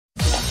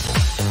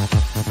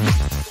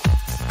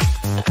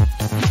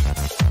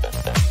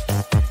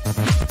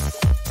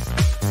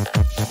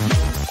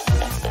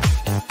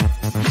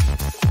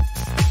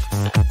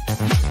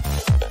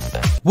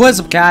What's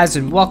up, guys,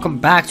 and welcome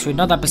back to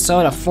another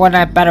episode of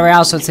Fortnite Battle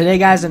Royale. So today,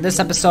 guys, in this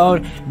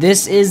episode,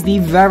 this is the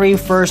very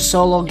first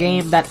solo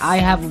game that I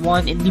have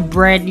won in the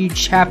brand new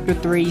Chapter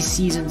 3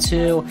 Season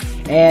 2.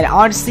 And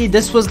honestly,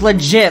 this was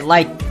legit,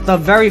 like, the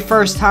very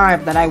first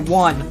time that I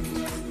won.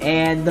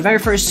 And the very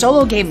first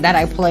solo game that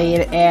I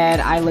played,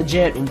 and I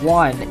legit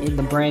won in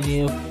the brand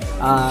new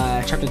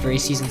Chapter 3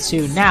 Season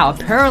 2. Now,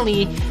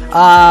 apparently,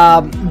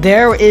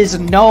 there is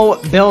no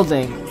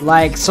building.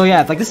 Like, so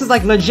yeah, like, this is,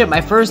 like, legit my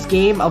first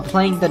game of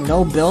playing the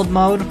no build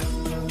mode.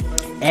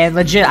 And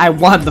legit, I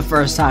won the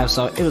first time,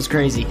 so it was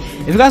crazy.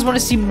 If you guys want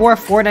to see more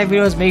Fortnite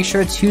videos, make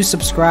sure to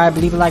subscribe,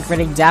 leave a like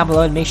rating down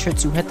below, and make sure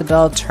to hit the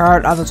bell,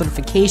 turn on those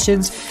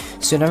notifications,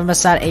 so you never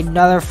miss out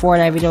another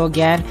Fortnite video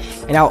again.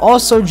 And now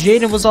also,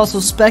 Jaden was also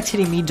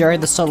spectating me during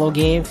the solo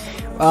game,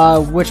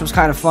 which was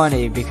kind of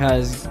funny,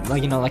 because,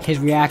 like, you know, like, his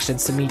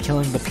reactions to me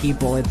killing the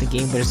people in the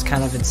game was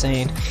kind of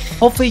insane.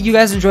 Hopefully you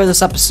guys enjoy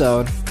this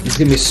episode. It's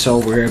gonna be so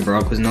weird, bro,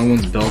 because no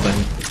one's building.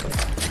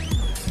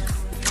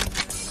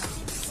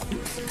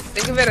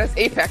 Think of it as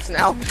Apex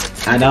now.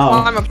 I know.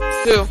 Well, I'm a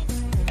too.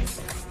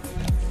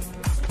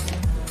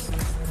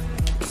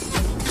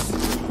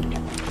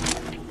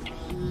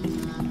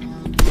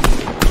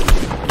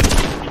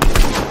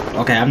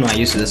 Okay, I'm not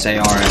used to this AR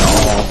at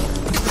all.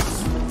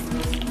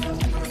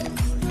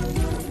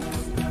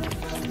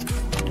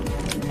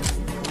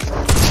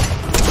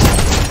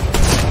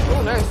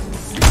 Oh, nice.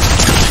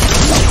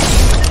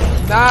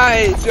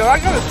 Nice. Yo, I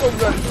got it so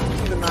good.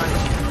 Season 9.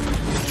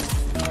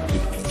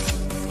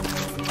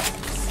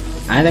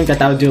 I think that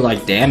would do,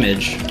 like,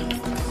 damage.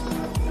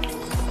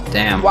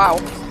 Damn. Wow.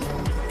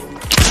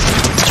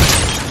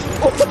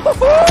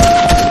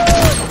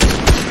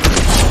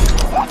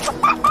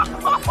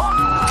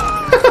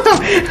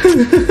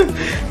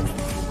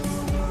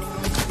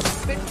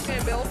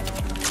 Can't build.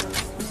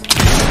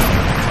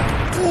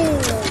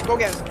 Ooh, go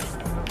again.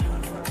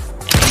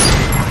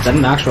 Is that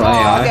an actual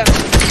AI? Again.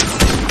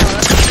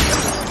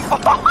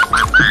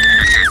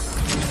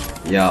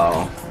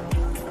 Yo.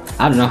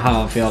 I don't know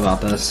how I feel about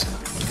this.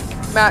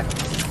 Matt,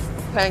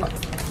 tank.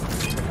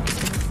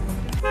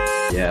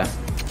 Yeah.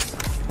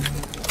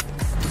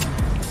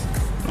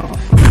 Oh,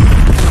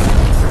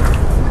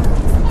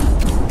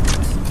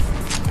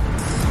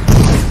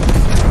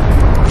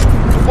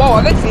 Whoa,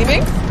 are they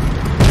teaming?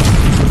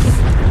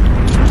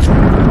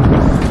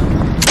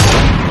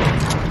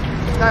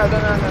 No.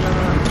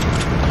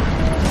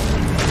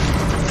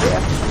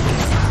 Yeah.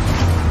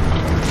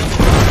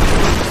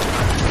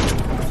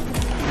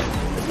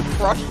 Is he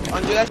crushed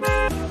under that?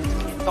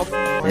 No.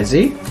 is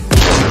he?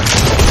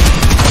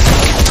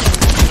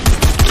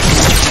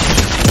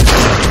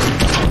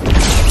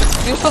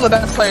 You're still the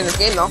best player in this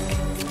game, though.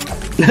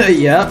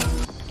 Yeah.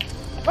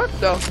 What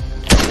though?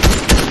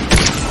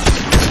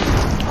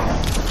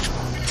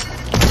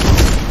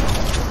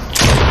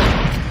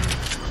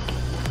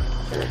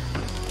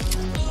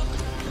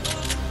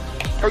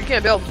 Or you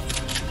can't build.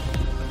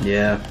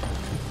 Yeah.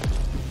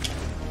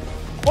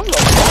 What the?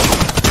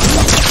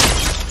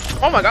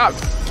 Oh my god.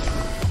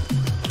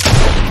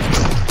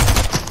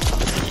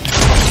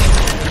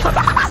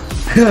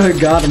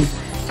 Got him.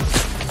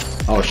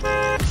 Oh, sh.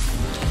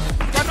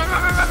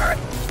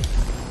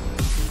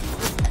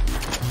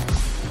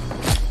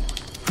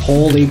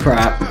 Holy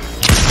crap.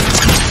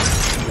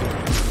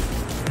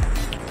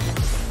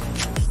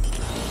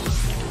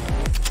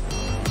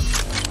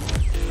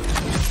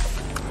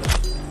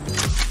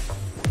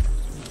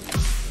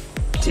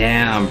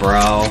 Damn,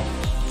 bro.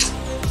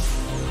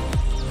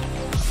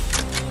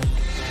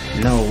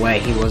 No way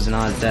he was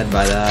not dead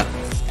by that.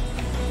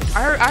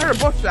 I heard a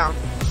bush sound.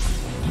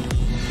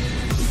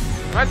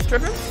 Am I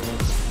tripping?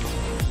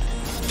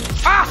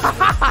 Ah ha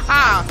ha ha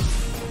ha!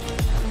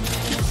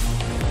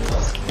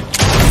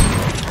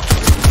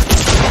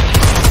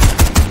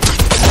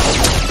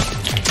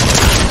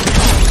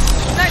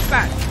 Nice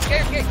match.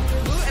 Get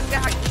blue and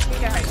get height.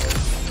 Get height.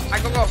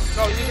 Alright,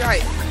 go. Use your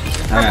height.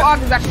 Our block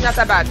is actually not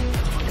that bad.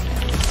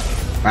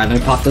 Alright, let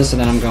me pop this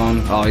and then I'm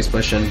going. Oh, he's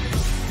pushing.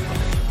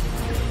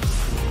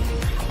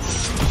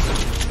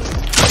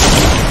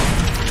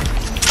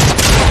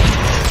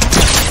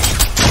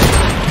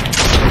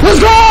 Let's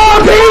go,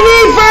 baby!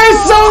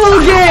 First solo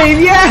game!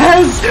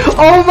 Yes!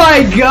 Oh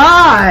my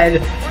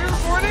god!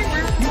 We're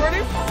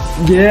recording?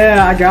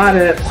 Yeah, I got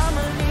it.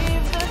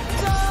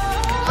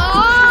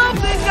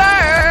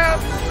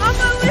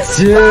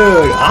 Dude,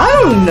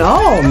 I don't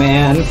know,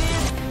 man.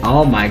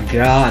 Oh my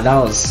god, I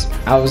was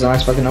not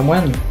expecting to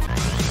win.